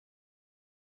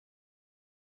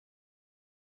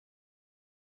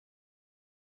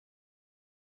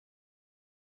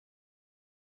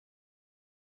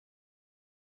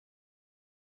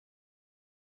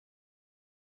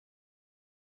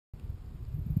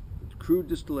Crude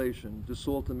Distillation,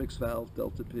 Desalter mixed valve,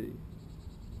 delta P.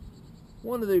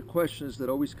 One of the questions that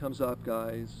always comes up,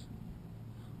 guys,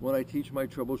 when I teach my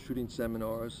troubleshooting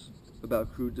seminars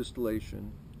about crude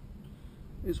distillation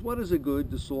is, what is a good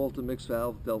desalter mixed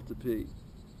valve delta P?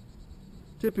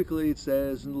 Typically it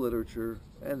says in the literature,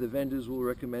 and the vendors will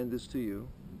recommend this to you,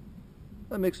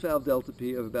 a mixed valve delta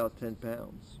P of about 10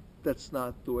 pounds. That's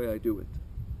not the way I do it.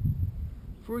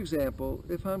 For example,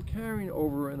 if I'm carrying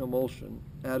over an emulsion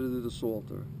out of the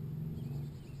desalter,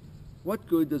 what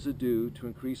good does it do to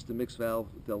increase the mixed valve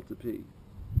delta P?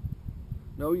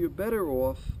 No, you're better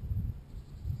off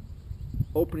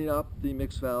opening up the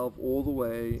mixed valve all the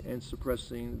way and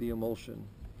suppressing the emulsion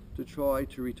to try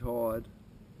to retard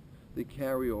the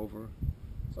carryover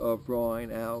of brine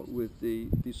out with the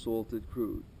desalted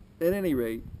crude. At any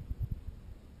rate,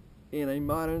 in a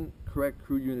modern correct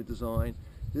crude unit design,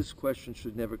 this question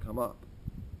should never come up.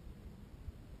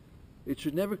 It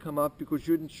should never come up because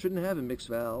you shouldn't have a mixed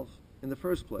valve in the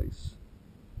first place.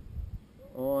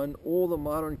 On all the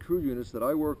modern crude units that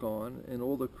I work on and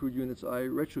all the crude units I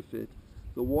retrofit,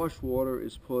 the wash water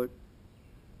is put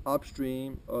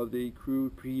upstream of the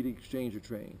crude preheat exchanger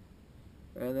train.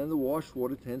 And then the wash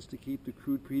water tends to keep the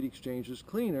crude preheat exchangers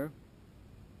cleaner.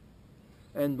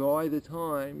 And by the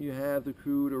time you have the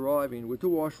crude arriving with the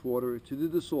wash water to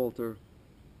the desalter,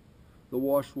 the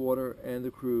wash water and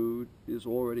the crude is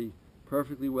already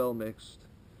perfectly well mixed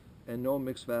and no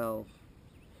mixed valve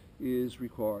is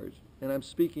required. And I'm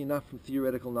speaking not from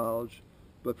theoretical knowledge,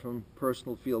 but from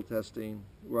personal field testing,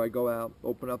 where I go out,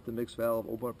 open up the mixed valve,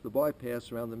 open up the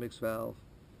bypass around the mixed valve,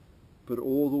 put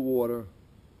all the water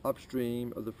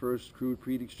upstream of the first crude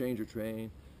preheat exchanger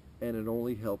train, and it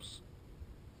only helps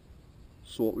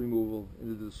salt removal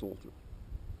into the desalter.